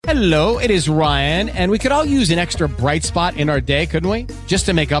Hello, it is Ryan, and we could all use an extra bright spot in our day, couldn't we? Just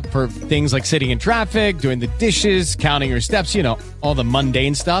to make up for things like sitting in traffic, doing the dishes, counting your steps, you know, all the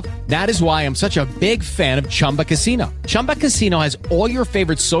mundane stuff. That is why I'm such a big fan of Chumba Casino. Chumba Casino has all your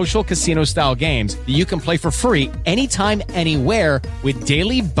favorite social casino-style games that you can play for free anytime, anywhere with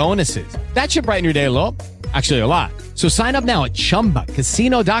daily bonuses. That should brighten your day a little. Actually, a lot. So sign up now at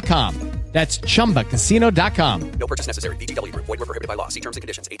ChumbaCasino.com. That's ChumbaCasino.com. No purchase necessary. VGW Group. Void where prohibited by law. See terms and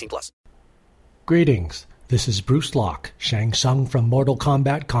conditions. 18+. Greetings. This is Bruce Locke, Shang from Mortal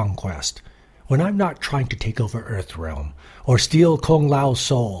Kombat Conquest. When I'm not trying to take over Earthrealm or steal Kung Lao's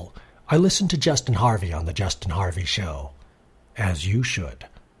soul, I listen to Justin Harvey on The Justin Harvey Show. As you should.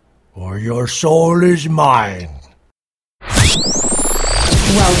 Or your soul is mine.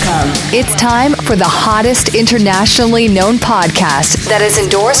 Welcome. It's time for the hottest internationally known podcast that is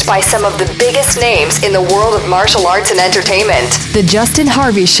endorsed by some of the biggest names in the world of martial arts and entertainment. The Justin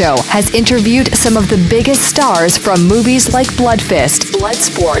Harvey Show has interviewed some of the biggest stars from movies like Blood Fist,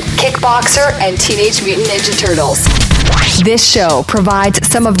 Bloodsport, Kickboxer, and Teenage Mutant Ninja Turtles. This show provides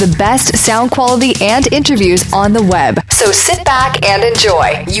some of the best sound quality and interviews on the web. So sit back and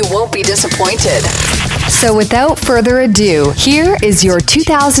enjoy. You won't be disappointed. So without further ado, here is your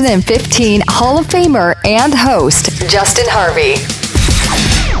 2015 Hall of Famer and host, Justin Harvey.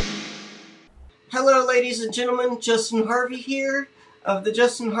 Hello, ladies and gentlemen. Justin Harvey here of The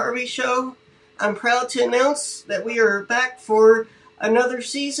Justin Harvey Show. I'm proud to announce that we are back for another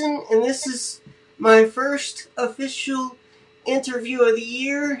season, and this is my first official interview of the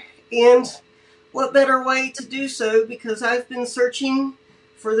year. And what better way to do so, because I've been searching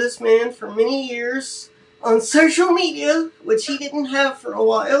for this man for many years on social media, which he didn't have for a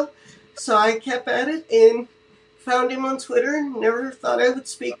while. So I kept at it and found him on Twitter. Never thought I would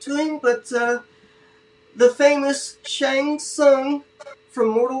speak to him, but the famous Shang Tsung from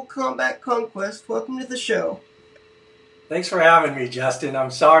Mortal Kombat Conquest. Welcome to the show. Thanks for having me, Justin. I'm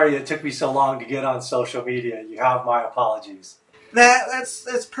sorry it took me so long to get on social media. You have my apologies.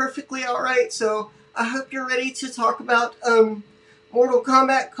 That's perfectly all right. So I hope you're ready to talk about Mortal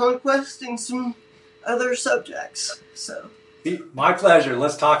Kombat Conquest and some other subjects. So my pleasure.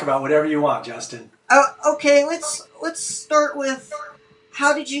 Let's talk about whatever you want, Justin. Okay, let's start with,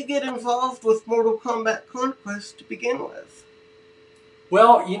 how did you get involved with Mortal Kombat Conquest to begin with?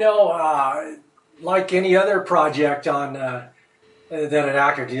 Well, you know, like any other project on that an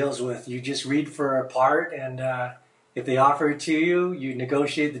actor deals with, you just read for a part, and if they offer it to you, you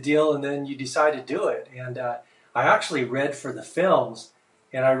negotiate the deal, and then you decide to do it. And I actually read for the films,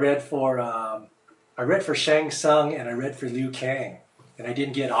 and I read for Shang Tsung, and I read for Liu Kang, and I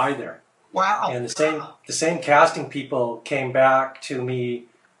didn't get either. Wow! And the same casting people came back to me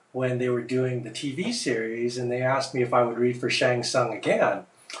when they were doing the TV series, and they asked me if I would read for Shang Tsung again.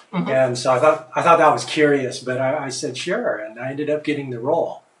 Mm-hmm. And so I thought that was curious, but I said sure, and I ended up getting the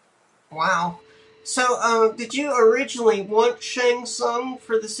role. Wow! So, did you originally want Shang Tsung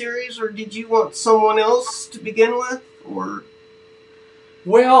for the series, or did you want someone else to begin with, or?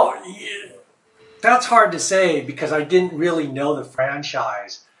 Well, that's hard to say because I didn't really know the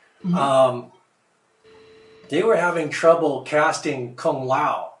franchise. Mm-hmm. They were having trouble casting Kung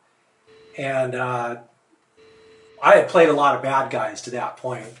Lao, and I had played a lot of bad guys to that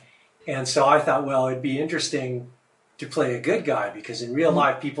point, and so I thought, well, it'd be interesting to play a good guy, because in real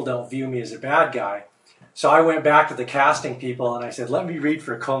life people don't view me as a bad guy. So I went back to the casting people and I said, let me read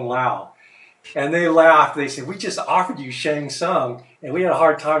for Kung Lao. And they laughed. They said, we just offered you Shang Tsung, and we had a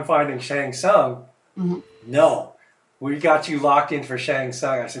hard time finding Shang Tsung. Mm-hmm. No, we got you locked in for Shang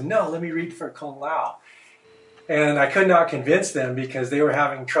Tsung. I said, no, let me read for Kung Lao. And I could not convince them because they were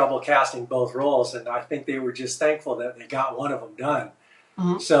having trouble casting both roles, and I think they were just thankful that they got one of them done.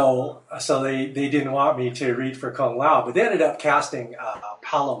 Mm-hmm. So they didn't want me to read for Kung Lao, but they ended up casting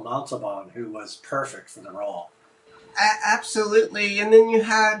Paulo Montalban, who was perfect for the role. Absolutely. And then you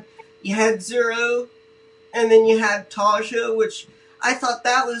had Zero, and then you had Taja, which I thought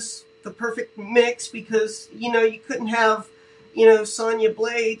that was the perfect mix, because, you know, you couldn't have, you know, Sonya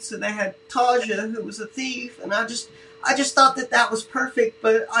Blade, so they had Taja, who was a thief, and I just thought that was perfect.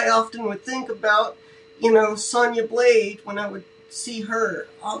 But I often would think about, you know, Sonya Blade when I would see her,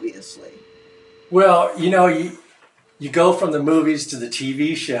 obviously. Well, you know, you go from the movies to the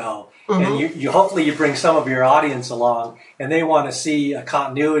TV show, mm-hmm. and you hopefully you bring some of your audience along, and they want to see a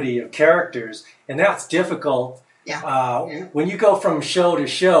continuity of characters, and that's difficult. Yeah. When you go from show to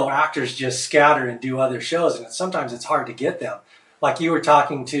show, actors just scatter and do other shows, and sometimes it's hard to get them. Like you were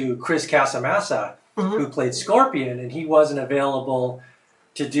talking to Chris Casamassa, mm-hmm. who played Scorpion, and he wasn't available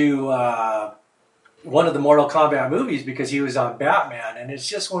to do one of the Mortal Kombat movies because he was on Batman, and it's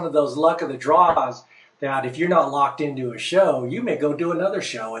just one of those luck of the draws that if you're not locked into a show, you may go do another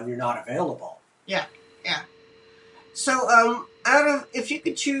show and you're not available. Yeah, yeah. So, if you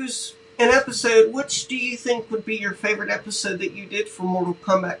could choose an episode, which do you think would be your favorite episode that you did for Mortal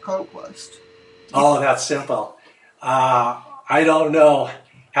Kombat Conquest? Oh, that's simple. I don't know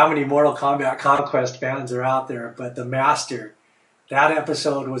how many Mortal Kombat Conquest fans are out there, but the Master, that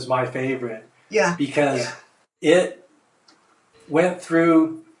episode was my favorite. Yeah. Because it went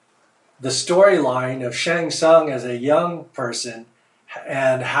through the storyline of Shang Tsung as a young person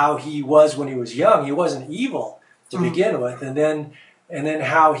and how he was when he was young. He wasn't evil to begin with, and then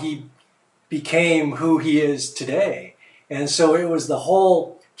how he became who he is today. And so it was the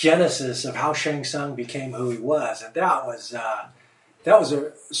whole genesis of how Shang Tsung became who he was, and that was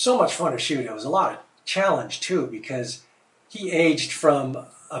so much fun to shoot. It was a lot of challenge too because he aged from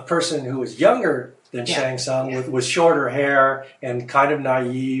a person who was younger than Shang Tsung with shorter hair and kind of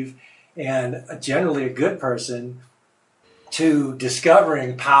naive and generally a good person to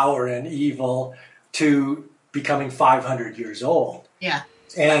discovering power and evil to becoming 500 years old. Yeah.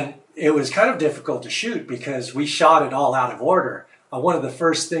 And it was kind of difficult to shoot because we shot it all out of order. One of the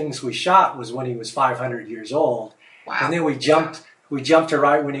first things we shot was when he was 500 years old. Wow. And then we jumped to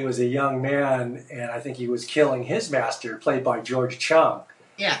right when he was a young man, and I think he was killing his master, played by George Chung.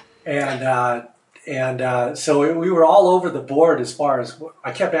 Yeah. And so we were all over the board as far as,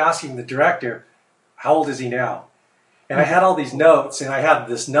 I kept asking the director, how old is he now? And I had all these notes, and I had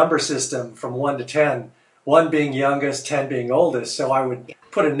this number system from 1 to 10, 1 being youngest, 10 being oldest. So I would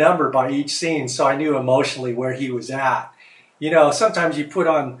put a number by each scene so I knew emotionally where he was at. You know, sometimes you put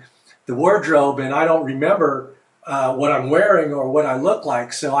on the wardrobe and I don't remember what I'm wearing or what I look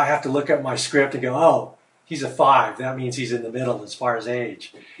like, so I have to look at my script and go, oh, he's a 5. That means he's in the middle as far as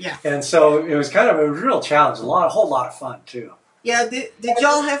age. Yeah. And so it was kind of a real challenge, a whole lot of fun too. Yeah, did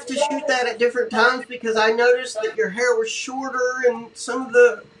y'all have to shoot that at different times? Because I noticed that your hair was shorter in some of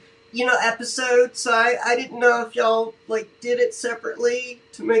the, episodes. So I didn't know if y'all, did it separately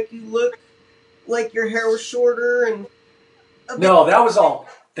to make you look like your hair was shorter and... No, that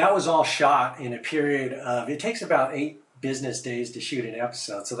was all shot in a period of, it takes about 8 business days to shoot an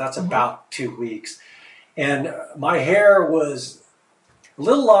episode. So that's about 2 weeks. And my hair was a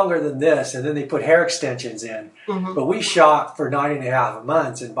little longer than this, and then they put hair extensions in. But we shot for 9.5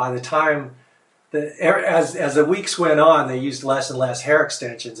 months, and by the time, as the weeks went on, they used less and less hair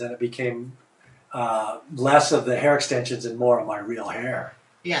extensions, and it became less of the hair extensions and more of my real hair.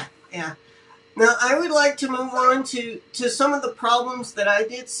 Yeah, yeah. Now, I would like to move on to some of the problems that I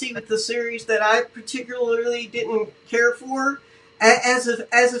did see with the series that I particularly didn't care for, as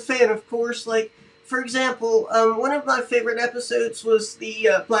a fan, of course. Like, for example, one of my favorite episodes was the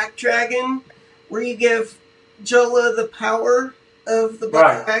Black Dragon, where you give Jola the power of the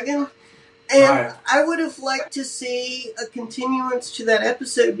Black Dragon. And I would have liked to see a continuance to that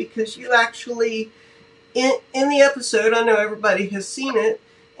episode because you actually, in the episode, I know everybody has seen it,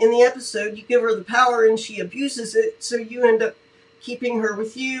 in the episode, you give her the power and she abuses it, so you end up keeping her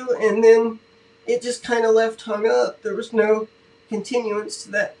with you, and then it just kind of left hung up. There was no continuance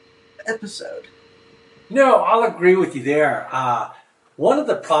to that episode. No, I'll agree with you there. One of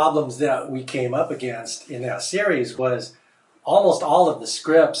the problems that we came up against in that series was almost all of the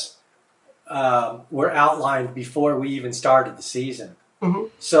scripts were outlined before we even started the season.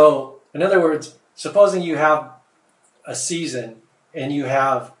 So, in other words, supposing you have a season and you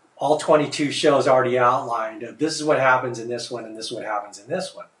have all 22 shows already outlined. This is what happens in this one, and this is what happens in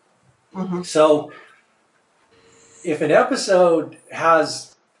this one. So if an episode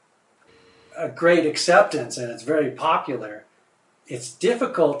has a great acceptance and it's very popular, it's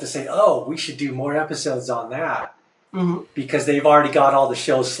difficult to say, oh, we should do more episodes on that because they've already got all the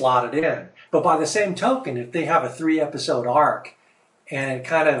shows slotted in. But by the same token, if they have a 3-episode arc and it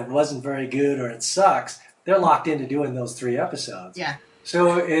kind of wasn't very good or it sucks, they're locked into doing those 3 episodes. Yeah.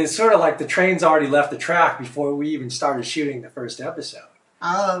 So it's sort of like the train's already left the track before we even started shooting the first episode.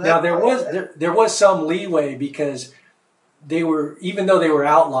 Oh, now there was some leeway because they were, even though they were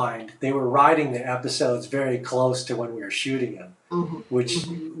outlined, they were writing the episodes very close to when we were shooting them,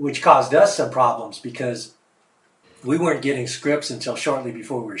 which caused us some problems because we weren't getting scripts until shortly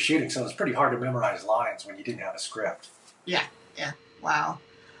before we were shooting. So it was pretty hard to memorize lines when you didn't have a script. Yeah. Wow.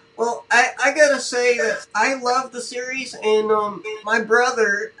 Well, I gotta say that I love the series, and my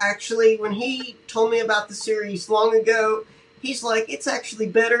brother, actually, when he told me about the series long ago, he's like, it's actually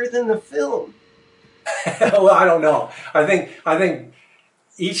better than the film. Well, I don't know. I think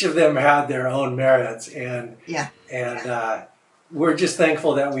each of them had their own merits, and we're just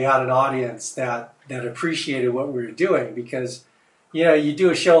thankful that we had an audience that appreciated what we were doing, because, you do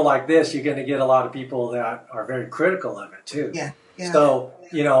a show like this, you're going to get a lot of people that are very critical of it too. Yeah. So,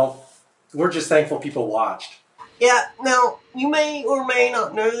 we're just thankful people watched. Yeah, now, you may or may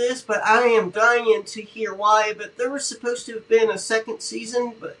not know this, but I am dying to hear why, but there was supposed to have been a second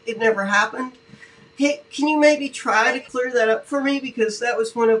season, but it never happened. Hey, can you maybe try to clear that up for me? Because that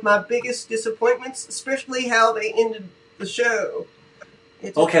was one of my biggest disappointments, especially how they ended the show.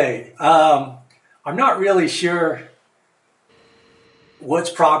 Okay, I'm not really sure what's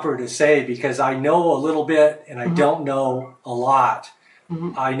proper to say, because I know a little bit and I don't know a lot.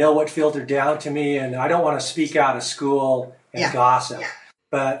 I know what filtered down to me, and I don't want to speak out of school and gossip.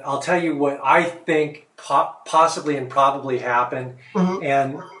 But I'll tell you what I think possibly and probably happened,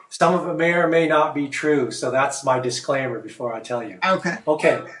 and some of it may or may not be true. So that's my disclaimer before I tell you.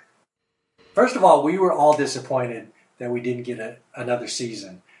 Okay. First of all, we were all disappointed that we didn't get another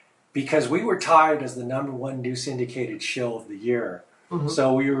season, because we were tied as the #1 new syndicated show of the year.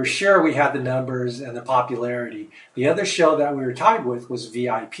 So we were sure we had the numbers and the popularity. The other show that we were tied with was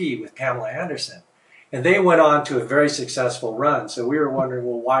VIP with Pamela Anderson. And they went on to a very successful run. So we were wondering,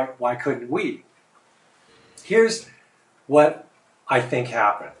 well, why couldn't we? Here's what I think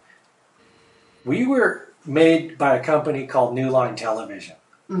happened. We were made by a company called New Line Television.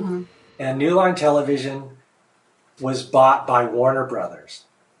 And New Line Television was bought by Warner Brothers.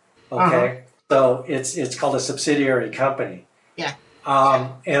 Okay? So it's called a subsidiary company.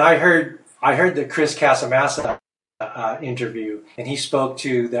 And I heard the Chris Casamassa interview, and he spoke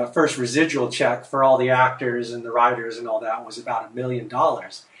to the first residual check for all the actors and the writers and all that was about $1 million.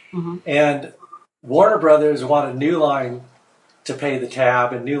 And Warner Brothers wanted New Line to pay the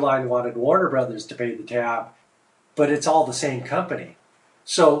tab, and New Line wanted Warner Brothers to pay the tab, but it's all the same company.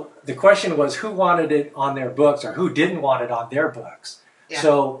 So the question was, who wanted it on their books or who didn't want it on their books?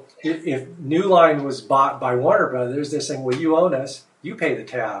 So if New Line was bought by Warner Brothers, they're saying, well, you own us, you pay the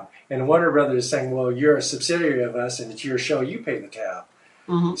tab. And Warner Brothers is saying, well, you're a subsidiary of us and it's your show, you pay the tab.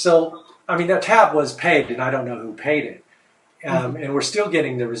 So, I mean, that tab was paid, and I don't know who paid it. And we're still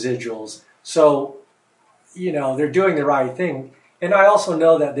getting the residuals. So, they're doing the right thing. And I also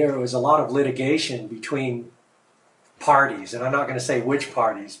know that there was a lot of litigation between parties, and I'm not going to say which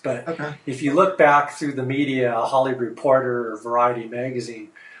parties, but if you look back through the media, a Hollywood Reporter or Variety magazine,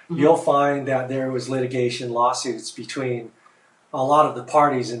 you'll find that there was litigation lawsuits between a lot of the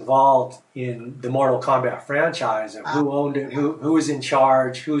parties involved in the Mortal Kombat franchise, of who owned it, who was in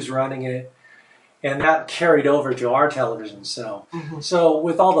charge, who's running it, and that carried over to our television show. So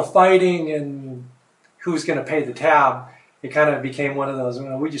with all the fighting and who's going to pay the tab, it kind of became one of those,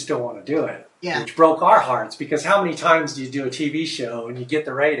 we just don't want to do it, which broke our hearts, because how many times do you do a TV show and you get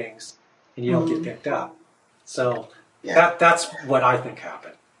the ratings and you don't get picked up? So that's what I think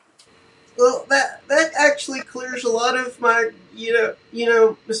happened. Well, that actually clears a lot of my,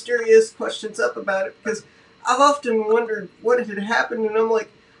 mysterious questions up about it, because I've often wondered what had happened, and I'm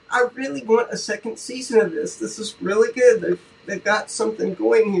like, I really want a second season of this. This is really good. They've got something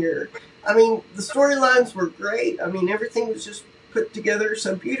going here. I mean, the storylines were great. I mean, everything was just put together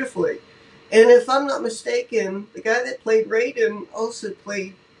so beautifully. And if I'm not mistaken, the guy that played Raiden also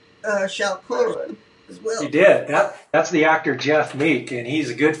played Shao Kahn as well. He did. That's the actor Jeff Meek, and he's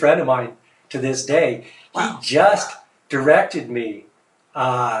a good friend of mine to this day. He just directed me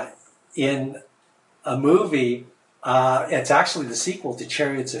in a movie. It's actually the sequel to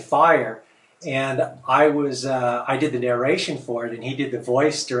Chariots of Fire, and I did the narration for it, and he did the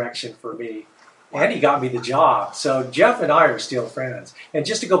voice direction for me, and he got me the job. So Jeff and I are still friends. And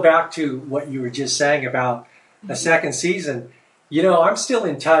just to go back to what you were just saying about a second season, I'm still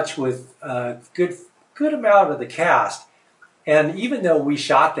in touch with a good amount of the cast, and even though we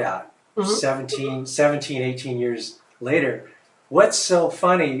shot that 17, 18 years later, what's so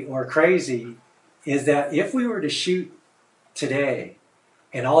funny or crazy is that if we were to shoot today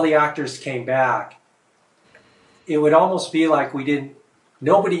and all the actors came back, it would almost be like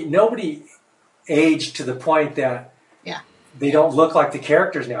nobody aged to the point that they don't look like the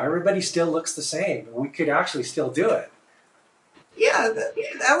characters now. Everybody still looks the same. We could actually still do it. Yeah,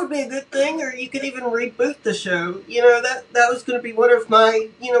 that would be a good thing, or you could even reboot the show. That was going to be one of my,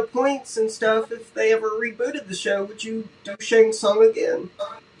 points and stuff. If they ever rebooted the show, would you do Shang Tsung again?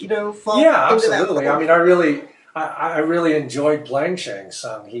 Absolutely. I mean, I really enjoyed playing Shang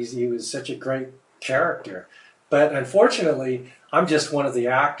Tsung. He was such a great character. But unfortunately, I'm just one of the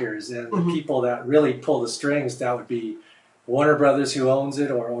actors, and the people that really pull the strings, that would be Warner Brothers, who owns it,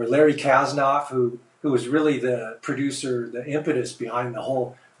 or Larry Kasnoff, who was really the producer, the impetus behind the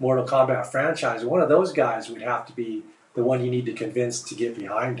whole Mortal Kombat franchise. One of those guys would have to be the one you need to convince to get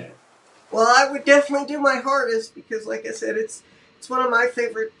behind it. Well, I would definitely do my hardest because, like I said, it's one of my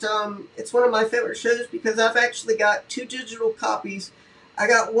favorite. It's one of my favorite shows because I've actually got 2 digital copies. I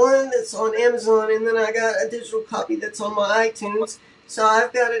got one that's on Amazon, and then I got a digital copy that's on my iTunes. So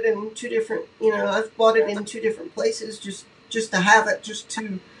I've got it in 2 different. I've bought it in 2 different places just to have it, just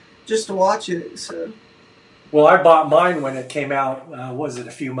to watch it. So. Well, I bought mine when it came out. Was it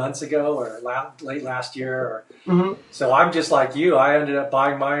a few months ago or late last year? So I'm just like you. I ended up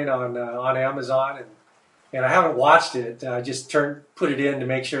buying mine on Amazon, and I haven't watched it. I just put it in to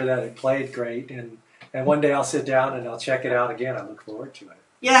make sure that it played great, and one day I'll sit down and I'll check it out again. I look forward to it.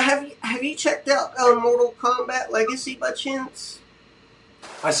 Yeah, have you checked out Mortal Kombat Legacy by chance?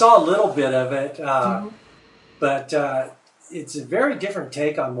 I saw a little bit of it, but it's a very different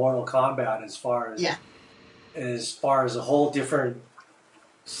take on Mortal Kombat as far as a whole different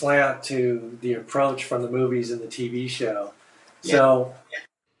slant to the approach from the movies and the TV show. Yeah. So,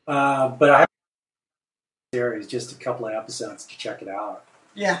 but I have a series, just a couple of episodes to check it out.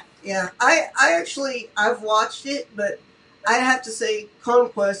 Yeah. I've watched it, but I have to say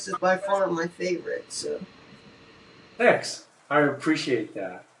Conquest is by far my favorite. So, thanks. I appreciate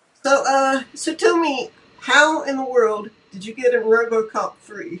that. So tell me, how in the world did you get in RoboCop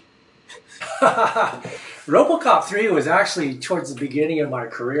 3? RoboCop 3 was actually towards the beginning of my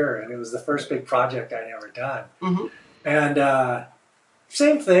career, and it was the first big project I'd ever done. And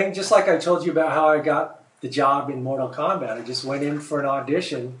same thing, just like I told you about how I got the job in Mortal Kombat. I just went in for an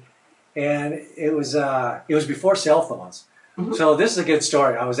audition, and it was before cell phones. So this is a good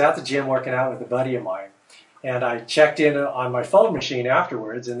story. I was at the gym working out with a buddy of mine, and I checked in on my phone machine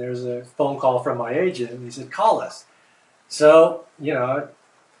afterwards, and there's a phone call from my agent, and he said, "Call us." So, I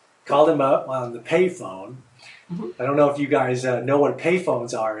called him up on the payphone. I don't know if you guys know what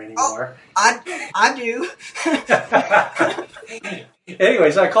payphones are anymore. Oh, I do.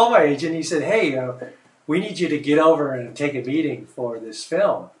 Anyways, I called my agent. He said, "Hey, we need you to get over and take a meeting for this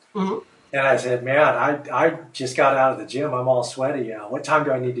film." And I said, "Man, I just got out of the gym. I'm all sweaty. What time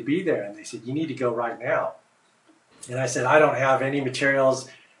do I need to be there?" And they said, "You need to go right now." And I said, "I don't have any materials.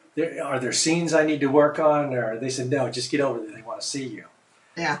 Are there scenes I need to work on?" Or they said, "No, just get over there. They want to see you."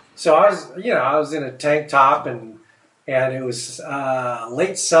 Yeah. So I was in a tank top, and it was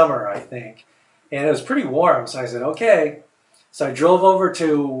late summer, I think, and it was pretty warm. So I said, "Okay." So I drove over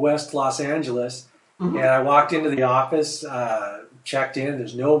to West Los Angeles, and I walked into the office, checked in.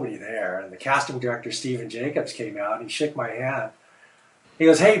 There's nobody there, and the casting director, Stephen Jacobs, came out. And he shook my hand. He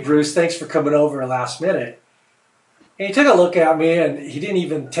goes, "Hey, Bruce, thanks for coming over last minute." And he took a look at me, and he didn't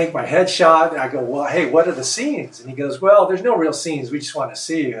even take my headshot. I go, "Well, hey, what are the scenes?" And he goes, "Well, there's no real scenes. We just want to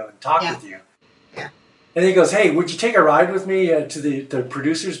see you and talk with you." Yeah. And he goes, "Hey, would you take a ride with me to the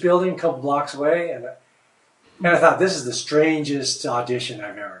producer's building a couple blocks away?" And I thought, this is the strangest audition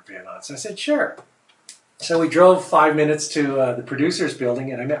I've ever been on. So I said, "Sure." So we drove 5 minutes to the producer's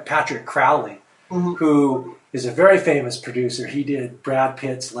building, and I met Patrick Crowley, who is a very famous producer. He did Brad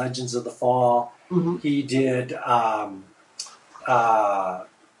Pitt's Legends of the Fall. He did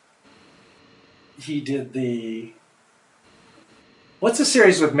the what's the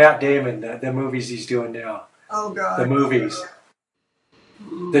series with Matt Damon? The movies he's doing now. Oh God. The movies.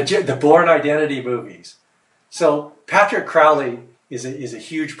 The Bourne Identity movies. So Patrick Crowley is a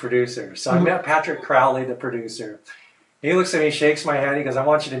huge producer. So I met Patrick Crowley, the producer. He looks at me, shakes my hand. He goes, "I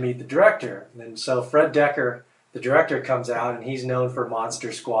want you to meet the director." And so Fred Decker, the director, comes out, and he's known for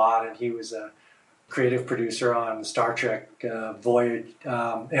Monster Squad, and he was a creative producer on Star Trek Voyage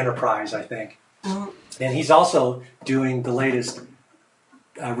Enterprise, I think. And he's also doing the latest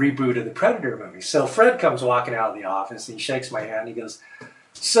reboot of the Predator movie. So Fred comes walking out of the office, and he shakes my hand. He goes,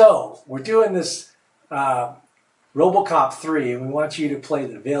 "So we're doing this RoboCop 3, and we want you to play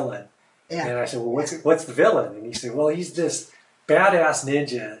the villain." Yeah. And I said, "Well, what's the villain?" And he said, "Well, he's this badass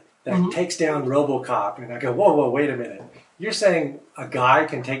ninja that takes down RoboCop." And I go, whoa, wait a minute. You're saying a guy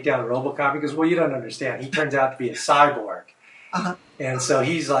can take down RoboCop? He goes, "Well, you don't understand. He turns out to be a cyborg." And so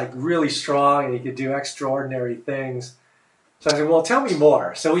he's like really strong, and he could do extraordinary things. So I said, "Well, tell me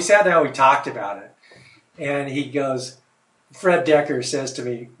more." So we sat down, we talked about it. And he goes, Fred Decker says to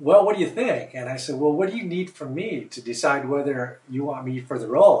me, "Well, what do you think?" And I said, "Well, what do you need from me to decide whether you want me for the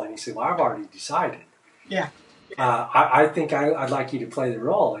role?" And he said, "Well, I've already decided. Yeah. I think I'd like you to play the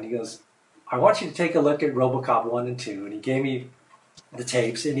role." And he goes, "I want you to take a look at RoboCop 1 and 2. And he gave me the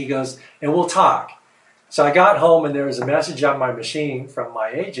tapes, and he goes, "And we'll talk." So I got home, and there was a message on my machine from my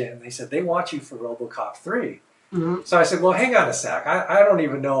agent, and they said, "They want you for RoboCop 3. So I said, "Well, hang on a sec. I don't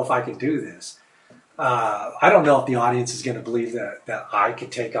even know if I can do this. I don't know if the audience is going to believe that I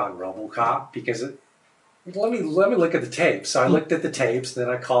could take on RoboCop, because let me look at the tapes. So I looked at the tapes, then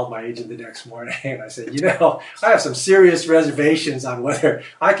I called my agent the next morning and I said, you know, I have some serious reservations on whether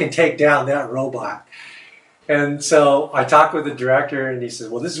I can take down that robot. And so I talked with the director and he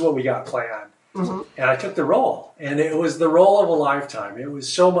said, well, this is what we got planned. Mm-hmm. And I took the role, and it was the role of a lifetime. It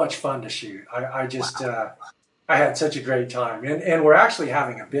was so much fun to shoot. I just, I had such a great time. And we're actually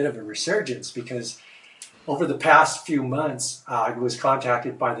having a bit of a resurgence because over the past few months, I was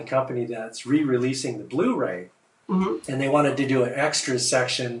contacted by the company that's re-releasing the Blu-ray, mm-hmm. and they wanted to do an extras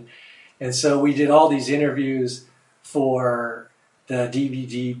section. And so we did all these interviews for the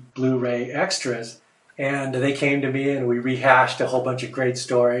DVD Blu-ray extras. And they came to me and we rehashed a whole bunch of great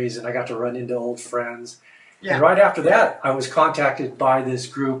stories and I got to run into old friends. Yeah. And right after that, I was contacted by this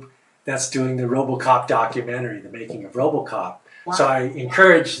group that's doing the RoboCop documentary, the making of RoboCop. Wow. So I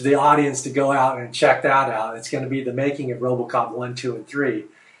encourage the audience to go out and check that out. It's going to be the making of RoboCop 1, 2, and 3.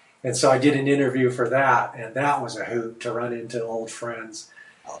 And so I did an interview for that, and that was a hoot to run into old friends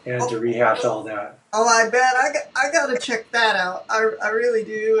and to rehash all that. Oh, I bet. I got to check that out. I really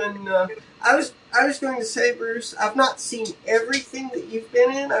do. And I was going to say, Bruce, I've not seen everything that you've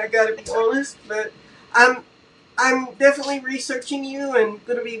been in. I got to be honest, but I'm definitely researching you and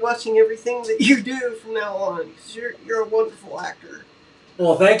going to be watching everything that you do from now on because you're a wonderful actor.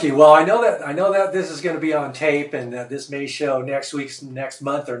 Well, thank you. Well, I know that this is going to be on tape and that this may show next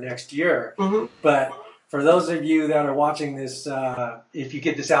month or next year. Mm-hmm. But for those of you that are watching this, if you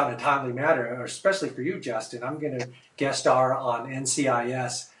get this out in a timely manner, or especially for you, Justin, I'm going to guest star on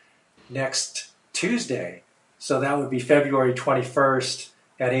NCIS next Tuesday. So that would be February 21st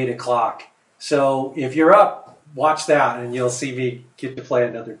at 8 o'clock. So if you're up, watch that and you'll see me get to play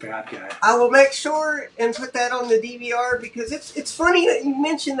another bad guy. I will make sure and put that on the DVR because it's funny that you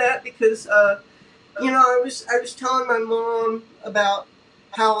mentioned that because, you know, I was telling my mom about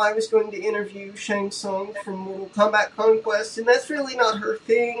how I was going to interview Shang Tsung from Mortal Kombat Conquest, and that's really not her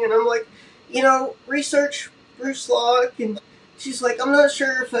thing. And I'm like, you know, research Bruce Locke, and she's like, I'm not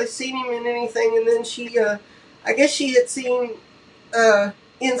sure if I've seen him in anything. And then she, I guess she had seen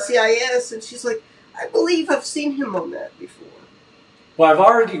NCIS, and she's like, I believe I've seen him on that before. Well, I've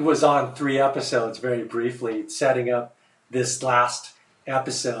already was on 3 episodes very briefly, setting up this last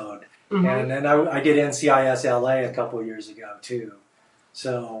episode. Mm-hmm. And then I did NCIS LA a couple of years ago, too.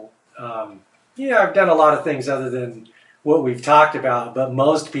 So, yeah, I've done a lot of things other than what we've talked about, but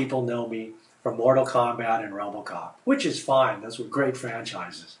most people know me from Mortal Kombat and RoboCop, which is fine. Those were great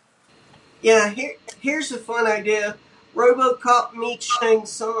franchises. Yeah, here's a fun idea. RoboCop meets Shang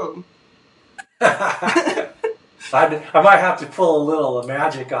Tsung. I might have to pull a little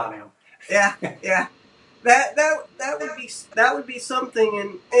magic on him. Yeah. That would be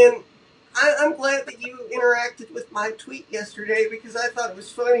something, and I'm glad that you interacted with my tweet yesterday because I thought it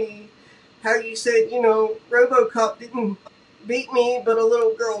was funny how you said, you know, RoboCop didn't beat me, but a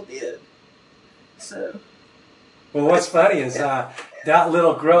little girl did. So. Well, what's funny is that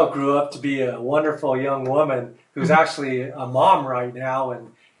little girl grew up to be a wonderful young woman who's actually a mom right now,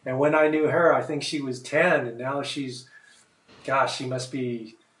 and when I knew her, I think she was 10, and now she must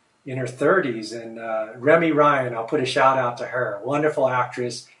be in her 30s. And Remy Ryan, I'll put a shout out to her, wonderful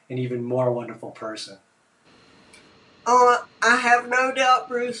actress. An even more wonderful person. I have no doubt,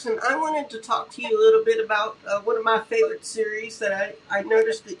 Bruce, and I wanted to talk to you a little bit about one of my favorite series that I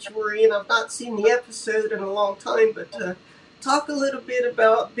noticed that you were in. I've not seen the episode in a long time, but talk a little bit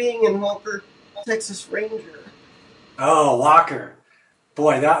about being in Walker, Texas Ranger. Oh, Walker.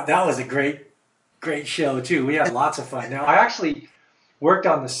 Boy, that was a great show, too. We had lots of fun. Now, I actually worked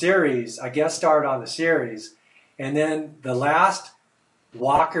on the series. I guest starred on the series, and then the last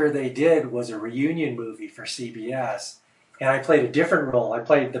Walker they did was a reunion movie for CBS, and I played a different role. I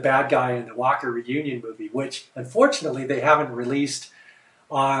played the bad guy in the Walker reunion movie, which unfortunately they haven't released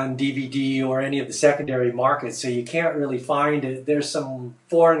on DVD or any of the secondary markets, so you can't really find it. There's some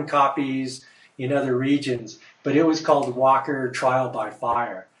foreign copies in other regions, but it was called Walker Trial by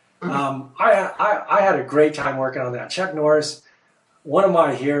Fire. Mm-hmm. I had a great time working on that. Chuck Norris, one of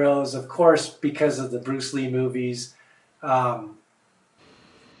my heroes, of course, because of the Bruce Lee movies.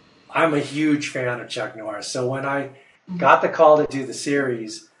 I'm a huge fan of Chuck Norris. So when I got the call to do the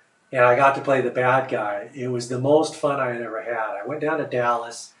series and I got to play the bad guy, it was the most fun I had ever had. I went down to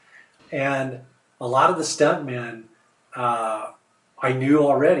Dallas, and a lot of the stuntmen I knew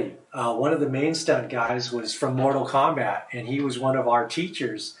already. One of the main stunt guys was from Mortal Kombat, and he was one of our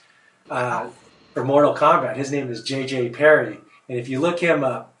teachers for Mortal Kombat. His name is J.J. Perry. And if you look him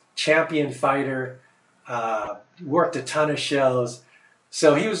up, champion fighter, worked a ton of shows.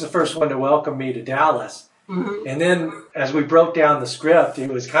 So he was the first one to welcome me to Dallas. Mm-hmm. And then as we broke down the script, it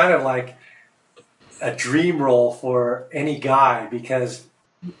was kind of like a dream role for any guy because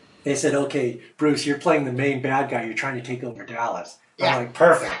they said, okay, Bruce, you're playing the main bad guy. You're trying to take over Dallas. Yeah. I'm like,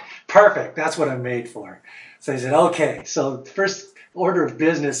 perfect. That's what I'm made for. So they said, okay, so the first order of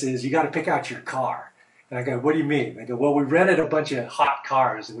business is you got to pick out your car. And I go, what do you mean? They go, well, we rented a bunch of hot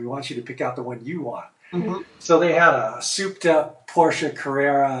cars and we want you to pick out the one you want. Mm-hmm. So they had a souped up Porsche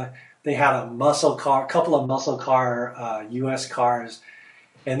Carrera. They had a muscle car, a couple of muscle car U.S. cars.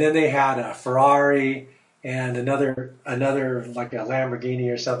 And then they had a Ferrari and another like a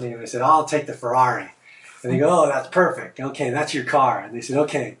Lamborghini or something. And they said, I'll take the Ferrari. And they go, oh, that's perfect. Okay, that's your car. And they said,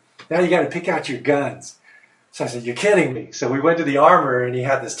 okay, now you got to pick out your guns. So I said, you're kidding me. So we went to the armorer and he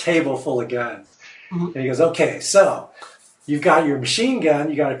had this table full of guns. Mm-hmm. And he goes, okay, so you've got your machine gun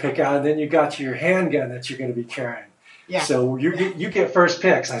you got to pick out, and then you've got your handgun that you're going to be carrying. Yeah. So you get first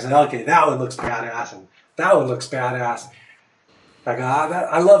picks. I said, okay, that one looks badass, and that one looks badass. I go,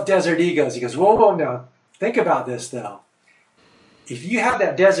 I love Desert Eagles. He goes, whoa, now, think about this, though. If you have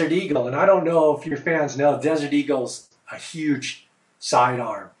that Desert Eagle, and I don't know if your fans know, Desert Eagle's a huge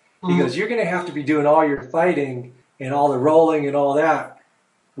sidearm. He goes, you're going to have to be doing all your fighting and all the rolling and all that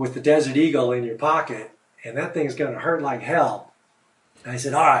with the Desert Eagle in your pocket, and that thing's going to hurt like hell. And I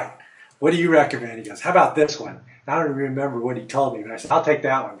said, all right, what do you recommend? He goes, how about this one? I don't even remember what he told me, but I said, I'll take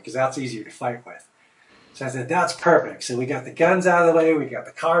that one because that's easier to fight with. So I said, that's perfect. So we got the guns out of the way, we got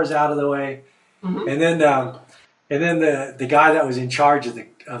the cars out of the way, and then the guy that was in charge of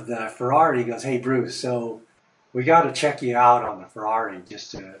the Ferrari goes, hey, Bruce, so we got to check you out on the Ferrari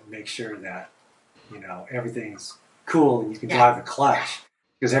just to make sure that, everything's cool and you can drive the clutch.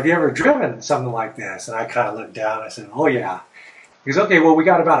 Because have you ever driven something like this? And I kind of looked down. I said, oh, yeah. He goes, okay, well, we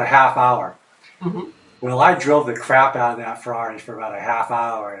got about a half hour. Mm-hmm. Well, I drove the crap out of that Ferrari for about a half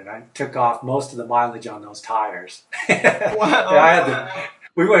hour, and I took off most of the mileage on those tires. Wow.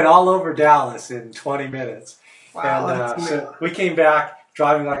 We went all over Dallas in 20 minutes. Wow, and so we came back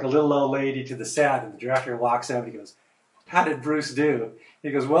driving like a little old lady to the set, and the director walks up and he goes, how did Bruce do? He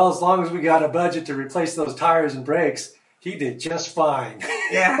goes, well, as long as we got a budget to replace those tires and brakes, he did just fine.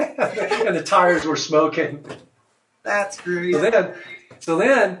 Yeah. And the tires were smoking. That's great. So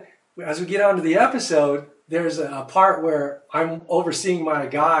then, as we get onto the episode, there's a part where I'm overseeing my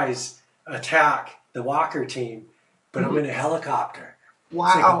guys attack the Walker team, but I'm in a helicopter. Wow.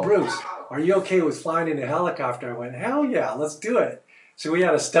 It's like, Bruce, are you okay with flying in a helicopter? I went, hell yeah, let's do it. So we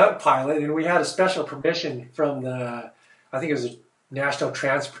had a stunt pilot, and we had a special permission from I think it was a National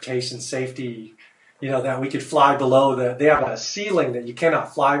Transportation Safety, that we could fly below they have a ceiling that you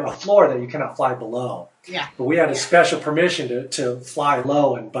cannot fly, a floor that you cannot fly below. Yeah. But we had a special permission to fly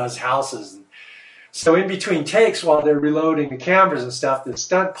low and buzz houses. And so in between takes, while they're reloading the cameras and stuff, the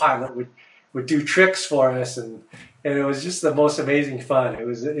stunt pilot would do tricks for us, and it was just the most amazing fun. It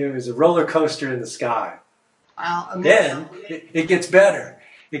was a roller coaster in the sky. Wow. Then it gets better.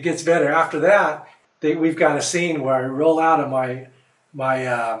 It gets better. After that, we've got a scene where I roll out of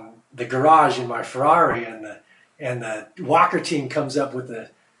the garage in my Ferrari, and the Walker team comes up with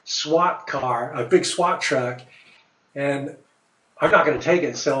a SWAT car, a big SWAT truck, and I'm not going to take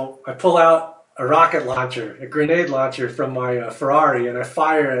it. So I pull out a rocket launcher, a grenade launcher from my Ferrari, and I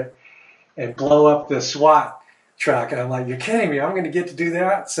fire it and blow up the SWAT truck. And I'm like, you're kidding me? I'm going to get to do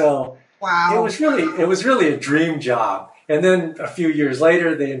that? So wow. It was really a dream job. And then a few years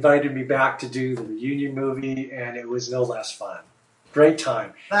later, they invited me back to do the reunion movie, and it was no less fun. Great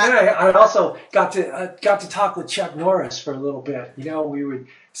time. And I also got to talk with Chuck Norris for a little bit. We would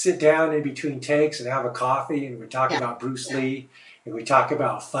sit down in between takes and have a coffee, and we'd talk about Bruce Lee, and we'd talk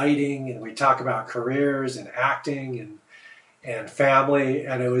about fighting, and we'd talk about careers and acting and family.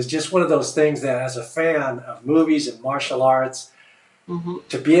 And it was just one of those things that, as a fan of movies and martial arts,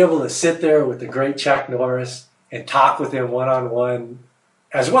 to be able to sit there with the great Chuck Norris and talk with him one-on-one,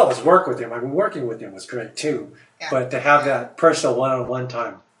 as well as work with him. I mean, working with him was great too. Yeah. But to have that personal one-on-one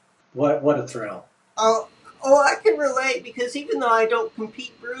time, what a thrill. Oh, I can relate, because even though I don't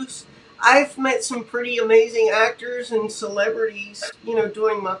compete, Bruce, I've met some pretty amazing actors and celebrities,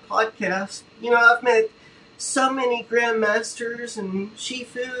 doing my podcast. I've met so many grandmasters and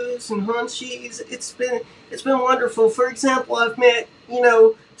shifus and hanshis. It's been wonderful. For example, I've met,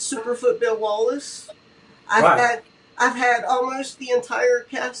 Superfoot Bill Wallace. I've had almost the entire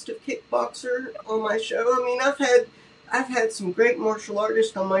cast of Kickboxer on my show. I mean, I've had some great martial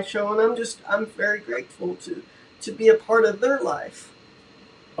artists on my show, and I'm very grateful to be a part of their life.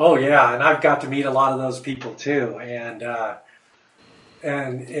 Oh yeah, and I've got to meet a lot of those people too, and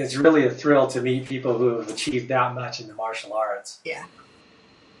it's really a thrill to meet people who have achieved that much in the martial arts. Yeah.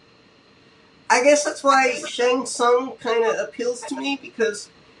 I guess that's why Shang Tsung kind of appeals to me, because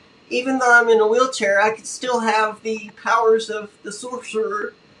even though I'm in a wheelchair, I could still have the powers of the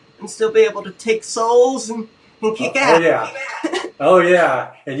sorcerer and still be able to take souls and kick ass. Oh, yeah. Oh,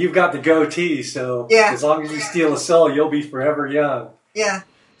 yeah. And you've got the goatee, so as long as you steal a soul, you'll be forever young. Yeah.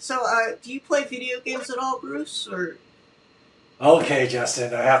 So, do you play video games at all, Bruce? Or? Okay,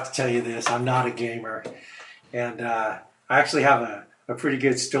 Justin, I have to tell you this. I'm not a gamer. And I actually have a pretty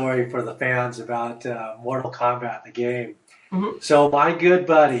good story for the fans about Mortal Kombat, the game. Mm-hmm. So my good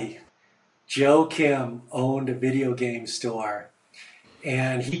buddy, Joe Kim, owned a video game store.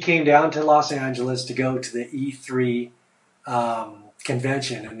 And he came down to Los Angeles to go to the E3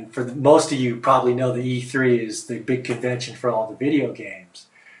 convention. And for most of you probably know the E3 is the big convention for all the video games.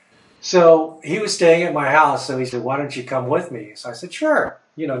 So he was staying at my house, so he said, why don't you come with me? So I said, sure.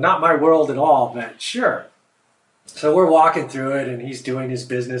 You know, not my world at all, but sure. So we're walking through it, and he's doing his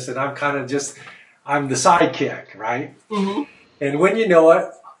business, and I'm kind of I'm the sidekick, right? Mm-hmm. And when you know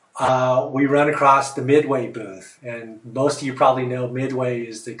it, we run across the Midway booth. And most of you probably know Midway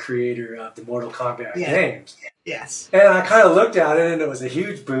is the creator of the Mortal Kombat games. Yes. And I kind of looked at it, and it was a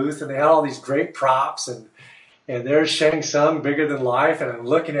huge booth, and they had all these great props, and there's Shang Tsung, bigger than life, and I'm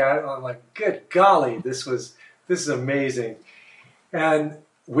looking at it, and I'm like, good golly, this is amazing. And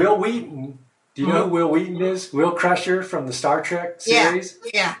Will Wheaton, do you know who Will Wheaton is? Will Crusher from the Star Trek series?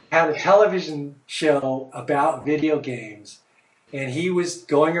 Yeah. Had a television show about video games, and he was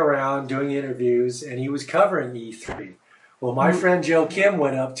going around doing interviews, and he was covering E3. Well, my friend Joe Kim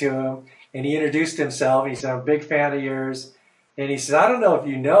went up to him, and he introduced himself, and he said, I'm a big fan of yours. And he said, I don't know if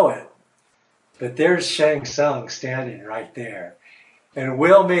you know it, but there's Shang Tsung standing right there. And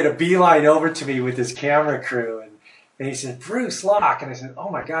Will made a beeline over to me with his camera crew. And he said, Bruce Locke. And I said, oh,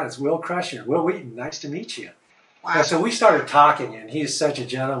 my God, it's Will Crusher. Will Wheaton, nice to meet you. Wow. And so we started talking, and he's such a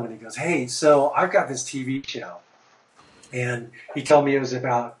gentleman. He goes, hey, so I've got this TV show. And he told me it was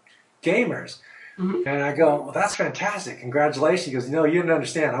about gamers. Mm-hmm. And I go, well, that's fantastic. Congratulations. He goes, no, you don't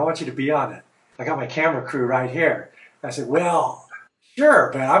understand. I want you to be on it. I got my camera crew right here. I said, well, sure,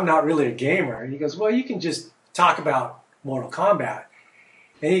 but I'm not really a gamer. And he goes, well, you can just talk about Mortal Kombat.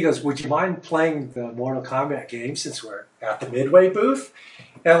 And he goes, would you mind playing the Mortal Kombat game since we're at the Midway booth?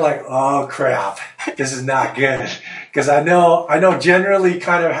 And I'm like, oh, crap. This is not good. Because I know generally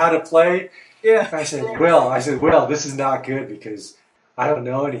kind of how to play. Yeah. I said, Will, this is not good because I don't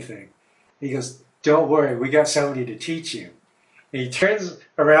know anything. He goes, don't worry. We got somebody to teach you. And he turns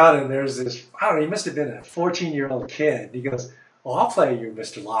around and there's this, I don't know, he must have been a 14-year-old kid. He goes, well, I'll play you,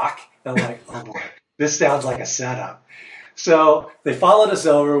 Mr. Locke. And I'm like, oh, boy, this sounds like a setup. So they followed us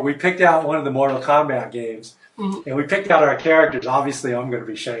over. We picked out one of the Mortal Kombat games, and we picked out our characters. Obviously, I'm going to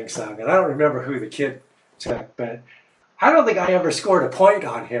be Shang Tsung, and I don't remember who the kid took, but I don't think I ever scored a point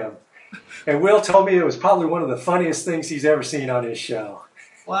on him. And Will told me it was probably one of the funniest things he's ever seen on his show.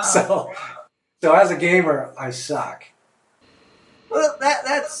 Wow. So as a gamer, I suck. Well,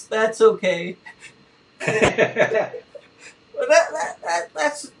 that's okay. Well,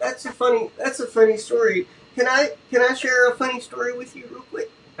 that's a funny story. Can I share a funny story with you real quick?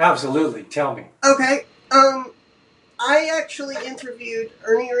 Absolutely. Tell me. Okay. I actually interviewed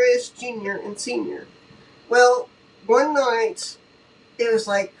Ernie Reyes Jr. and Sr. Well, one night, it was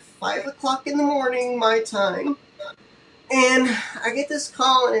like 5 o'clock in the morning, my time, and I get this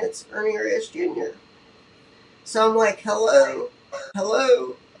call, and it's Ernie Reyes Jr. So I'm like, hello,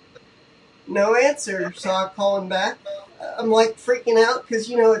 no answer, so I call him back. I'm like freaking out, because,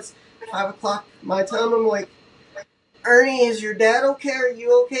 it's 5 o'clock my time. I'm like, Ernie, is your dad okay? Are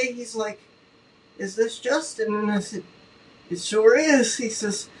you okay? He's like, is this Justin? And I said, it sure is. He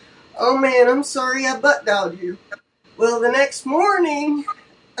says, oh man, I'm sorry I butt dialed you. Well, the next morning,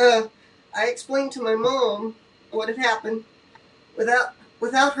 I explained to my mom what had happened.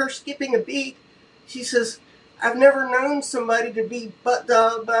 Without her skipping a beat, she says, I've never known somebody to be butt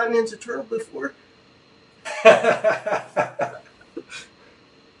dialed by a Ninja Turtle before.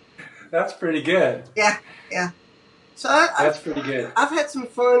 That's pretty good. Yeah. So that's pretty good. I've had some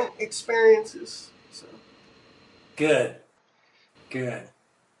fun experiences. So good.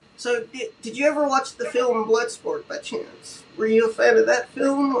 So did you ever watch the film Bloodsport by chance? Were you a fan of that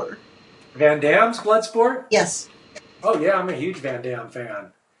film or? Van Damme's Bloodsport? Yes. Oh yeah, I'm a huge Van Damme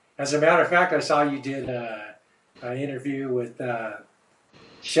fan. As a matter of fact, I saw you did an interview with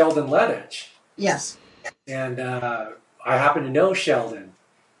Sheldon Lettich. Yes. And I happen to know Sheldon,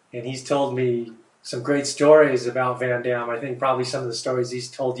 and he's told me some great stories about Van Damme. I think probably some of the stories he's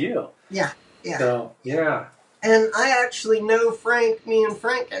told you. Yeah. So, yeah. And I actually know Frank. Me and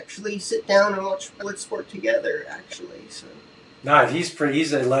Frank actually sit down and watch Bloodsport together, actually. So. No, he's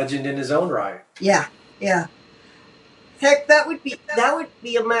a legend in his own right. Yeah. Heck, that would be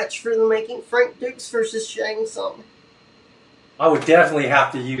a match for the making. Frank Dukes versus Shang Tsung. I would definitely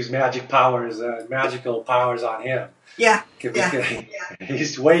have to use magical powers on him. Yeah.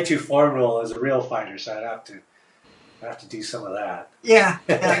 He's way too formidable as a real fighter, so I'd have to do some of that. Yeah,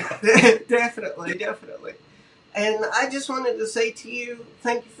 definitely. And I just wanted to say to you,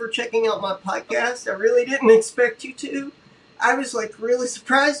 thank you for checking out my podcast. I really didn't expect you to. I was like really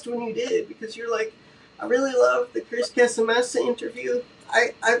surprised when you did, because you're like, I really love the Chris Casamassa interview.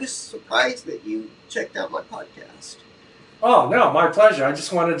 I was surprised that you checked out my podcast. Oh, no, my pleasure. I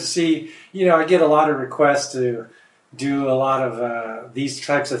just wanted to see, I get a lot of requests to do a lot of these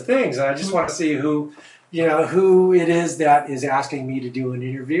types of things. And I just want to see who it is that is asking me to do an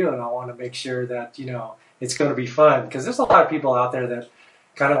interview. And I want to make sure that, it's going to be fun. Because there's a lot of people out there that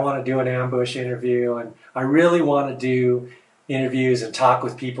kind of want to do an ambush interview. And I really want to do interviews and talk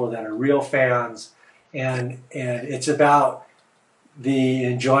with people that are real fans. And it's about the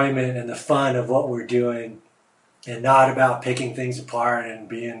enjoyment and the fun of what we're doing, and not about picking things apart and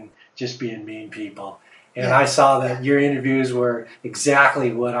being mean people. And I saw that your interviews were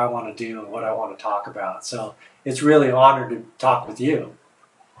exactly what I want to do and what I want to talk about. So it's really an honor to talk with you.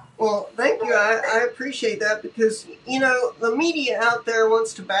 Well, thank you. I appreciate that, because, the media out there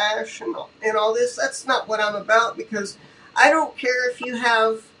wants to bash and all this. That's not what I'm about, because I don't care if you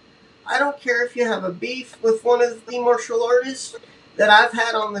have a beef with one of the martial artists that I've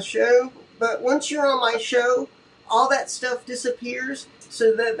had on the show. But once you're on my show, all that stuff disappears,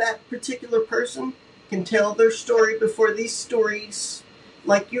 so that that particular person can tell their story before these stories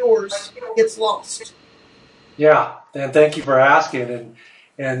like yours gets lost. Yeah, and thank you for asking.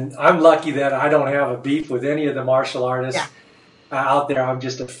 And I'm lucky that I don't have a beef with any of the martial artists out there. I'm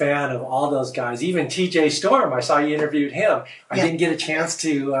just a fan of all those guys. Even TJ Storm, I saw you interviewed him. I didn't get a chance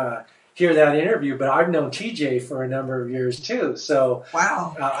to hear that interview, but I've known TJ for a number of years too. So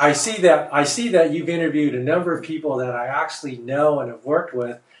wow, I see that you've interviewed a number of people that I actually know and have worked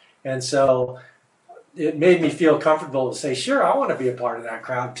with, and so it made me feel comfortable to say, sure, I want to be a part of that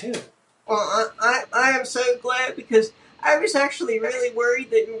crowd too. Well, I am so glad, because I was actually really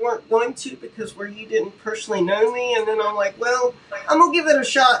worried that you weren't going to, because where you didn't personally know me, and then I'm like, well, I'm gonna give it a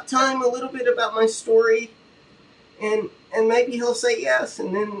shot, tell him a little bit about my story, and maybe he'll say yes.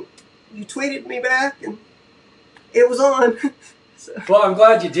 And then you tweeted me back, and it was on. So. Well, I'm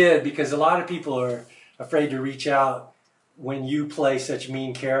glad you did, because a lot of people are afraid to reach out when you play such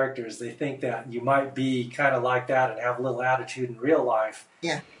mean characters. They think that you might be kind of like that and have a little attitude in real life.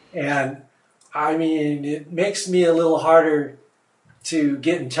 Yeah. And I mean, it makes me a little harder to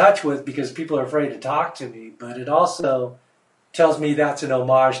get in touch with, because people are afraid to talk to me. But it also tells me that's an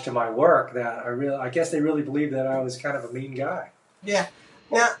homage to my work, that I guess they really believe that I was kind of a mean guy. Yeah.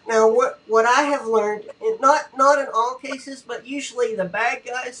 Now, what I have learned, not in all cases, but usually the bad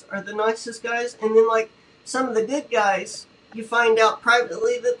guys are the nicest guys, and then like some of the good guys, you find out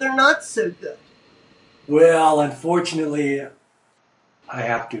privately that they're not so good. Well, unfortunately, I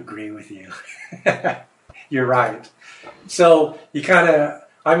have to agree with you. You're right. So you kind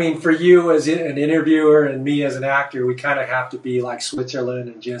of, for you as an interviewer and me as an actor, we kind of have to be like Switzerland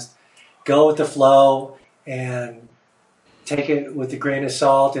and just go with the flow and take it with a grain of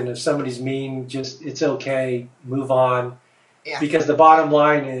salt. And if somebody's mean, it's okay, move on. Yeah. Because the bottom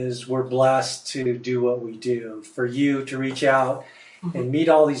line is we're blessed to do what we do. For you to reach out and meet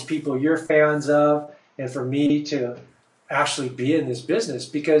all these people you're fans of, and for me to actually be in this business,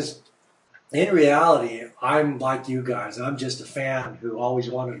 because in reality, I'm like you guys. I'm just a fan who always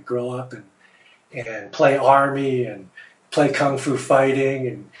wanted to grow up and play army and play kung fu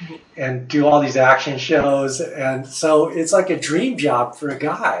fighting and do all these action shows. And so it's like a dream job for a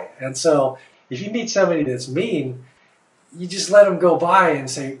guy. And so if you meet somebody that's mean, you just let them go by and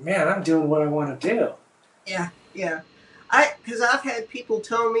say, man, I'm doing what I want to do. Yeah. Because I've had people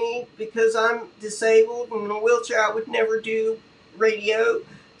tell me, because I'm disabled and in a wheelchair, I would never do radio.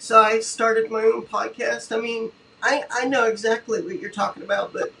 So I started my own podcast. I mean, I know exactly what you're talking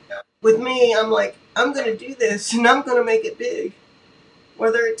about, but with me, I'm like, I'm going to do this and I'm going to make it big,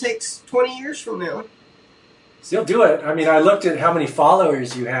 whether it takes 20 years from now. Still do it. I mean, I looked at how many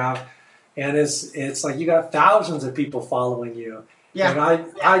followers you have, and it's like you got thousands of people following you. Yeah.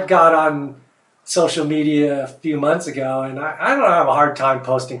 And I got on social media a few months ago, and I don't have a hard time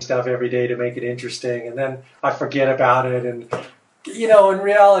posting stuff every day to make it interesting, and then I forget about it. And in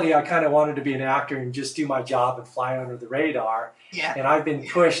reality, I kind of wanted to be an actor and just do my job and fly under the radar. Yeah. And I've been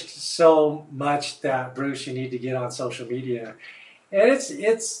pushed so much that, Bruce, you need to get on social media, and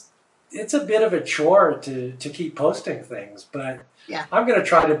it's a bit of a chore to keep posting things, but yeah. I'm gonna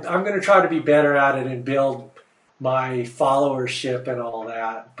try to be better at it and build my followership and all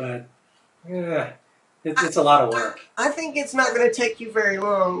that. But it's a lot of work. I think it's not going to take you very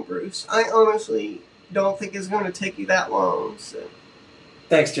long, Bruce. I honestly don't think it's going to take you that long. So.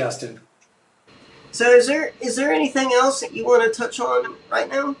 Thanks, Justin. So is there anything else that you want to touch on right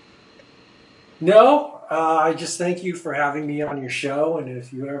now? No, I just thank you for having me on your show. And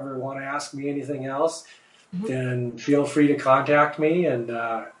if you ever want to ask me anything else, then feel free to contact me. And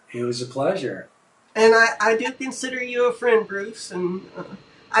it was a pleasure. And I do consider you a friend, Bruce. And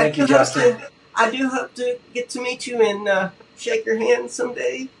thank you, Justin. I do hope to get to meet you and shake your hand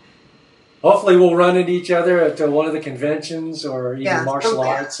someday. Hopefully we'll run into each other at one of the conventions or either martial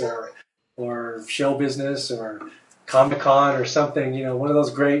arts or show business or Comic-Con or something. You know, one of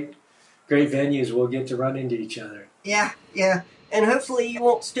those great venues we'll get to run into each other. Yeah. And hopefully you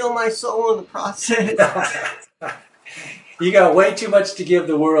won't steal my soul in the process. You got way too much to give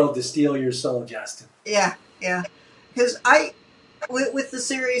the world to steal your soul, Justin. Yeah. Because with the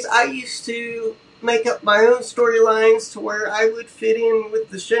series, I used to make up my own storylines to where I would fit in with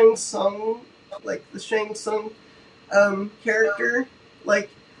the Shang Tsung, character.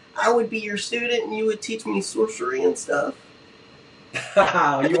 Like, I would be your student and you would teach me sorcery and stuff. You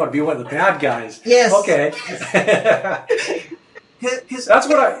want to be one of the bad guys? Yes. Okay. That's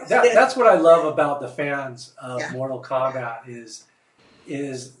what I love about the fans of Mortal Kombat is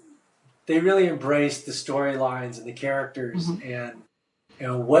they really embrace the storylines and the characters and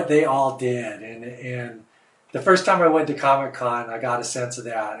what they all did. And the first time I went to Comic-Con, I got a sense of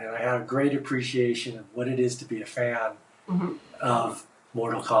that, and I had a great appreciation of what it is to be a fan of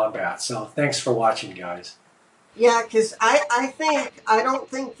Mortal Kombat. So thanks for watching, guys. Yeah, because I don't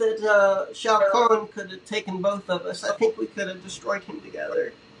think that Shao Kahn could have taken both of us. I think we could have destroyed him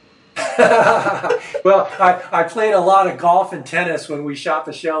together. Well, I played a lot of golf and tennis when we shot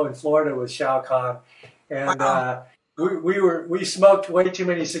the show in Florida with Shao Kahn, and we smoked way too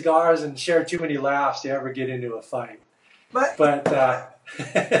many cigars and shared too many laughs to ever get into a fight. But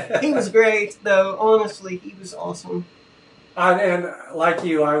he was great, though. Honestly, he was awesome. And like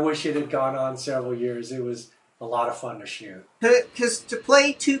you, I wish it had gone on several years. It was a lot of fun to shoot. Because to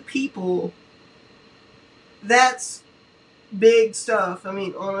play two people, that's big stuff. I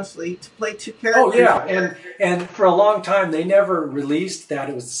mean, honestly, to play two characters. Oh, yeah. And for a long time, they never released that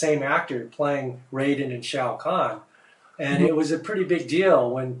it was the same actor playing Raiden and Shao Kahn. And it was a pretty big deal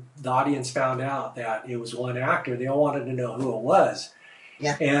when the audience found out that it was one actor. They all wanted to know who it was.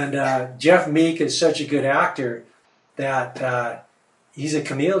 Yeah. And Jeff Meek is such a good actor that he's a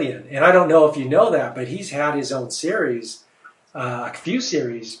chameleon. And I don't know if you know that, but he's had his own series, a few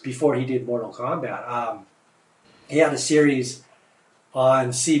series before he did Mortal Kombat. He had a series on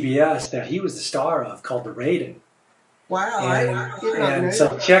CBS that he was the star of called The Raiden. Wow. And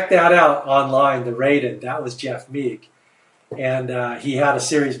so check that out online, The Raiden. That was Jeff Meek. And he had a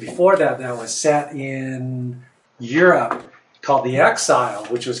series before that was set in Europe called The Exile,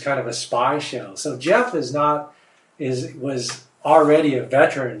 which was kind of a spy show. So Jeff was already a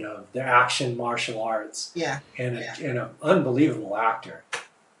veteran of the action martial arts. Yeah. And an unbelievable actor.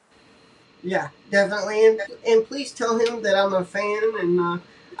 Yeah, definitely. And please tell him that I'm a fan, and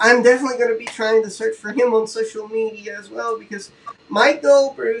I'm definitely going to be trying to search for him on social media as well, because my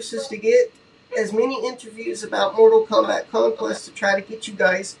goal, Bruce, is to get as many interviews about Mortal Kombat Conquest to try to get you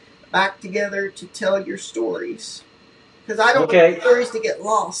guys back together to tell your stories. Because I don't want stories to get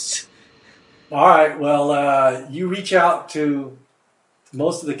lost. All right, well, you reach out to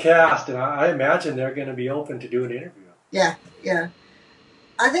most of the cast, and I imagine they're going to be open to do an interview. Yeah.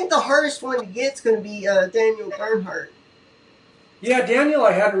 I think the hardest one to get is going to be Daniel Bernhardt. Yeah, Daniel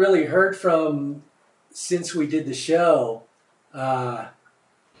I hadn't really heard from since we did the show. I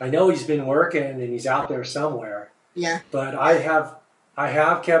know he's been working and he's out there somewhere. Yeah. But I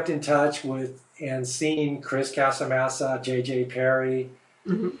have kept in touch with and seen Chris Casamassa, J.J. Perry,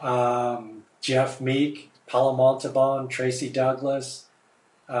 Jeff Meek, Paulo Montalban, Tracy Douglas,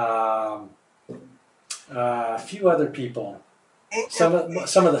 a few other people. Some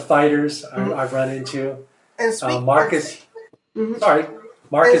of the fighters I've run into. And Marcus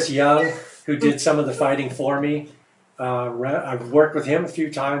Young, who did some of the fighting for me. I've worked with him a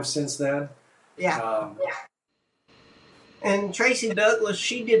few times since then. Yeah. And Tracy Douglas,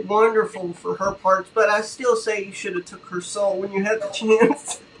 she did wonderful for her parts, but I still say you should have took her soul when you had the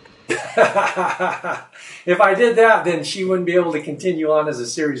chance. If I did that, then she wouldn't be able to continue on as a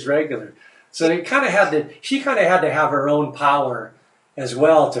series regular. So she kind of had to have her own power as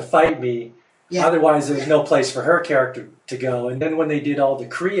well to fight me. Yeah. Otherwise, there's no place for her character to go. And then when they did all the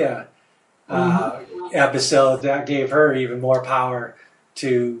Kriya episodes, that gave her even more power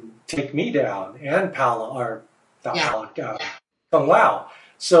to take me down and Kung Lao.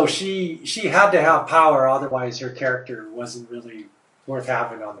 So she had to have power, otherwise her character wasn't really worth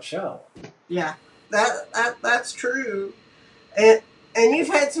having on the show. Yeah, that's true. And you've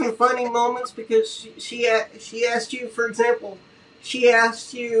had some funny moments because she asked you, for example, she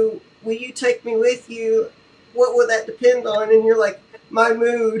asked you, "Will you take me with you? What would that depend on?" And you're like, "My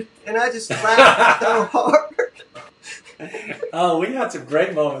mood," and I just laughed so hard. Oh, we had some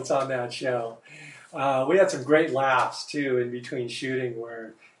great moments on that show. We had some great laughs too in between shooting,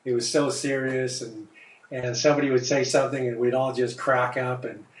 where it was so serious, and somebody would say something, and we'd all just crack up.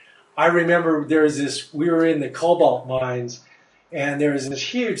 And I remember we were in the cobalt mines, and there was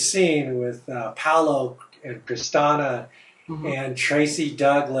this huge scene with Paolo and Kristana and Tracy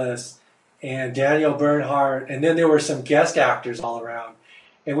Douglas and Daniel Bernhardt, and then there were some guest actors all around.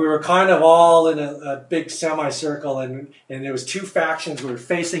 And we were kind of all in a big semicircle, and there was two factions. We were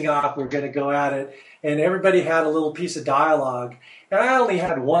facing off. We were going to go at it, and everybody had a little piece of dialogue. And I only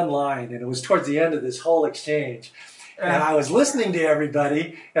had one line, and it was towards the end of this whole exchange. And I was listening to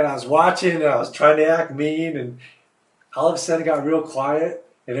everybody, and I was watching, and I was trying to act mean, and all of a sudden it got real quiet,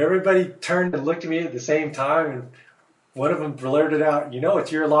 and everybody turned and looked at me at the same time, and one of them blurted out, "You know,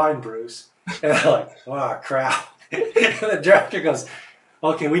 it's your line, Bruce." And I'm like, "Oh, crap." And the director goes,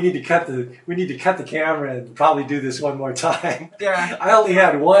 "Okay, we need to cut the camera and probably do this one more time." Yeah. I only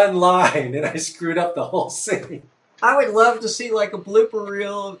had one line, and I screwed up the whole scene. I would love to see like a blooper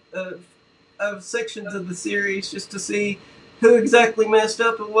reel of sections of the series just to see who exactly messed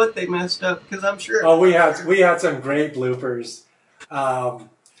up and what they messed up, because I'm sure. Oh, we had some great bloopers.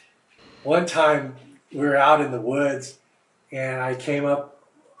 One time we were out in the woods, and I came up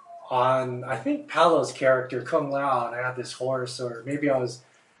on, I think, Paolo's character, Kung Lao, and I had this horse, or maybe I was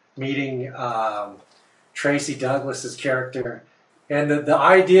meeting Tracy Douglas's character. And the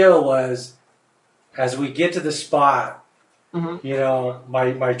idea was, as we get to the spot, you know,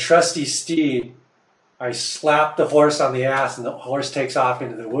 my trusty steed, I slap the horse on the ass, and the horse takes off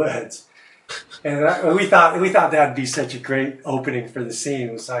into the woods. And we thought that'd be such a great opening for the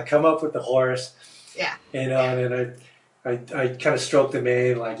scene. So I come up with the horse, you know, and I kind of stroke the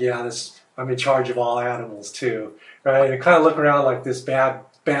mane, like, yeah, I'm in charge of all animals too, right? And I kind of look around like this bad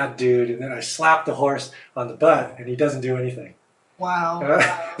dude, and then I slap the horse on the butt, and he doesn't do anything. Wow.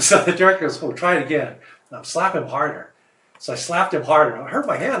 So the director goes, "Oh, try it again." I'm slap him harder. So I slapped him harder. I hurt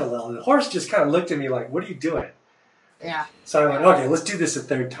my hand a little, and the horse just kind of looked at me like, "What are you doing?" Yeah. So I went, "Okay, let's do this a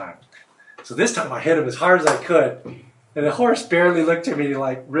third time." So this time I hit him as hard as I could, and the horse barely looked at me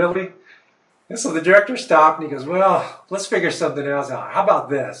like, "Really?" And so the director stopped, and he goes, "Well, let's figure something else out. How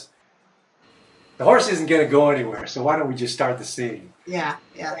about this? The horse isn't going to go anywhere, so why don't we just start the scene?" Yeah.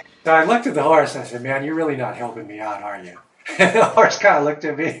 So I looked at the horse, and I said, "Man, you're really not helping me out, are you?" And the horse kind of looked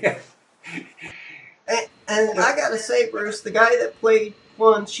at me. And I gotta say, Bruce, the guy that played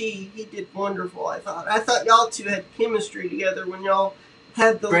Quan Chi, he did wonderful. I thought y'all two had chemistry together when y'all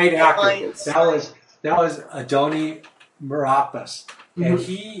had the Great actor. alliance. That was Adoni Marapas, and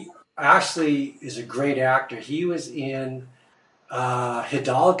he actually is a great actor. He was in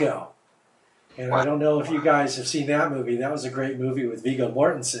Hidalgo, and I don't know if you guys have seen that movie. That was a great movie with Viggo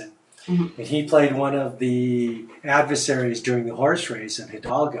Mortensen, and he played one of the adversaries during the horse race in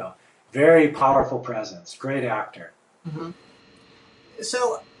Hidalgo. Very powerful presence. Great actor.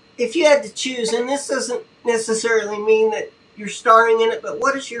 So, if you had to choose, and this doesn't necessarily mean that you're starring in it, but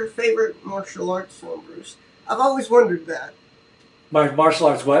what is your favorite martial arts film, Bruce? I've always wondered that. My martial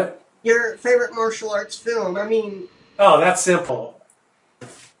arts what? Your favorite martial arts film? I mean... Oh, that's simple.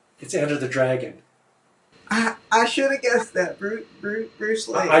 It's Enter the Dragon. I should have guessed that, Bruce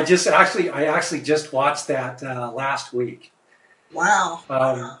Lee. I actually just watched that last week. Wow.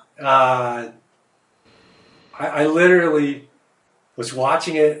 I literally was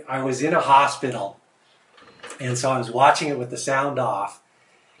watching it. I was in a hospital, and so I was watching it with the sound off,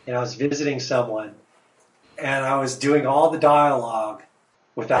 and I was visiting someone, and I was doing all the dialogue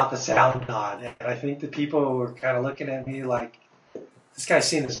without the sound on. And I think the people were kind of looking at me like, this guy's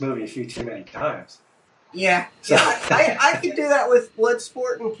seen this movie a few too many times. Yeah. So, I could do that with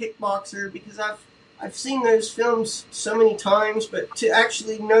Bloodsport and Kickboxer because I've seen those films so many times, but to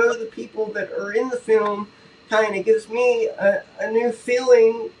actually know the people that are in the film kind of gives me a new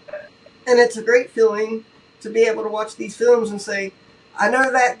feeling, and it's a great feeling to be able to watch these films and say, I know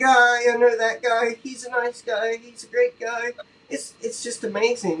that guy, he's a nice guy, he's a great guy. It's just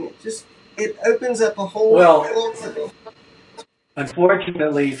amazing. It opens up a whole world for me.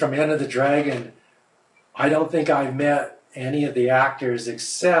 Unfortunately, from Enter the Dragon, I don't think I've met any of the actors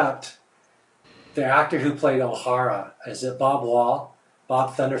except the actor who played O'Hara. Is it Bob Wall?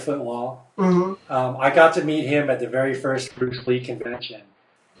 Bob Thunderfoot Wall. Mm-hmm. I got to meet him at the very first Bruce Lee convention.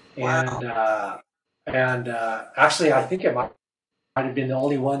 Wow. And actually, I think it might have been the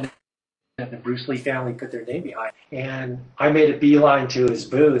only one that the Bruce Lee family put their name behind. And I made a beeline to his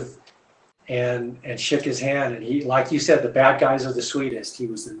booth and shook his hand. And he, like you said, the bad guys are the sweetest. He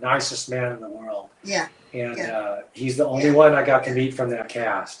was the nicest man in the world. Yeah. And he's the only one I got to meet from that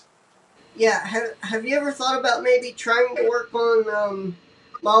cast. Yeah. Have you ever thought about maybe trying to work on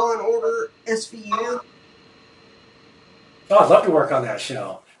Law and Order SVU? Oh, I'd love to work on that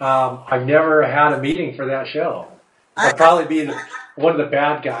show. I've never had a meeting for that show. I'd probably be one of the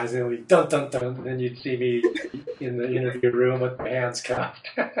bad guys, and it'll be dun dun dun, and then you'd see me in the interview room with my hands cuffed.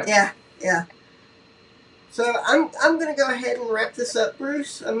 Yeah. So I'm going to go ahead and wrap this up,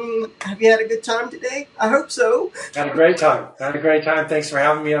 Bruce. I mean, have you had a good time today? I hope so. Had a great time. Thanks for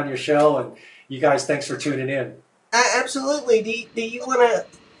having me on your show, and you guys, thanks for tuning in. Absolutely. Do you want to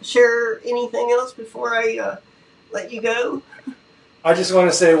share anything else before I let you go? I just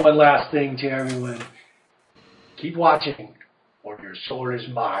want to say one last thing to everyone. Keep watching, or your sword is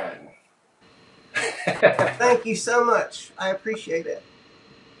mine. Thank you so much. I appreciate it.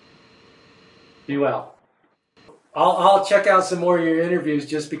 Be well. I'll check out some more of your interviews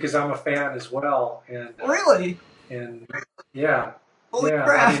just because I'm a fan as well. And Really? And yeah. Holy yeah.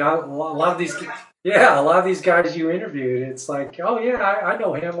 crap. I mean, a lot of these guys you interviewed, it's like, oh yeah, I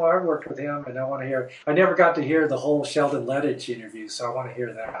know him, or I worked with him, and I never got to hear the whole Sheldon Lettich interview, so I want to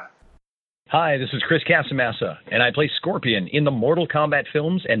hear that. Hi, this is Chris Casamassa, and I play Scorpion in the Mortal Kombat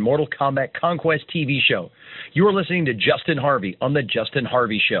films and Mortal Kombat Conquest TV show. You are listening to Justin Harvey on The Justin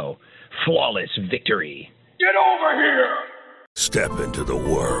Harvey Show. Flawless victory. Get over here! Step into the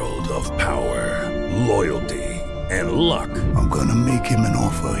world of power, loyalty, and luck. I'm gonna make him an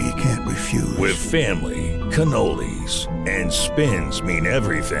offer he can't refuse. With family, cannolis, and spins mean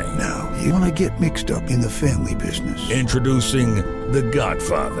everything. Now, you wanna get mixed up in the family business. Introducing The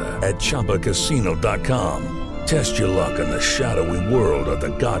Godfather at ChumbaCasino.com. Test your luck in the shadowy world of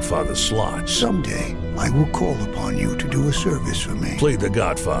The Godfather slot. Someday, I will call upon you to do a service for me. Play The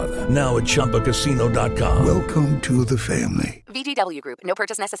Godfather, now at ChumbaCasino.com. Welcome to the family. VGW Group. No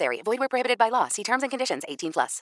purchase necessary. Void where prohibited by law. See terms and conditions. 18+.